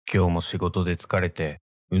今日も仕事で疲れて、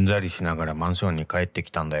うんざりしながらマンションに帰って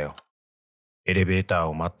きたんだよ。エレベーター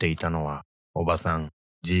を待っていたのは、おばさん、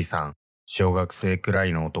じいさん、小学生くら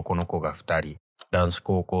いの男の子が2人、男子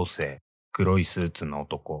高校生、黒いスーツの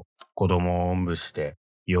男、子供をおんぶして、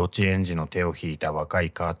幼稚園児の手を引いた若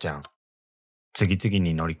い母ちゃん。次々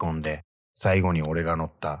に乗り込んで、最後に俺が乗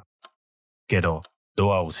った。けど、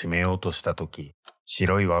ドアを閉めようとしたとき、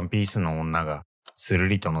白いワンピースの女がスル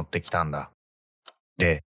リと乗ってきたんだ。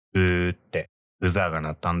で、ブーってブザーが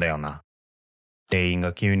鳴ったんだよな。定員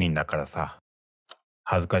が9人だからさ。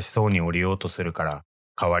恥ずかしそうに降りようとするから、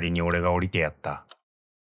代わりに俺が降りてやった。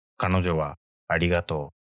彼女は、ありがとう、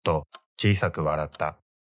と小さく笑った。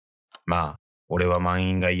まあ、俺は満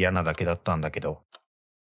員が嫌なだけだったんだけど。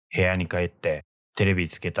部屋に帰ってテレビ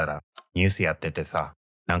つけたらニュースやっててさ、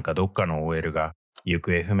なんかどっかの OL が行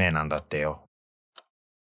方不明なんだってよ。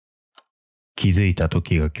気づいた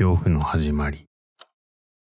時が恐怖の始まり。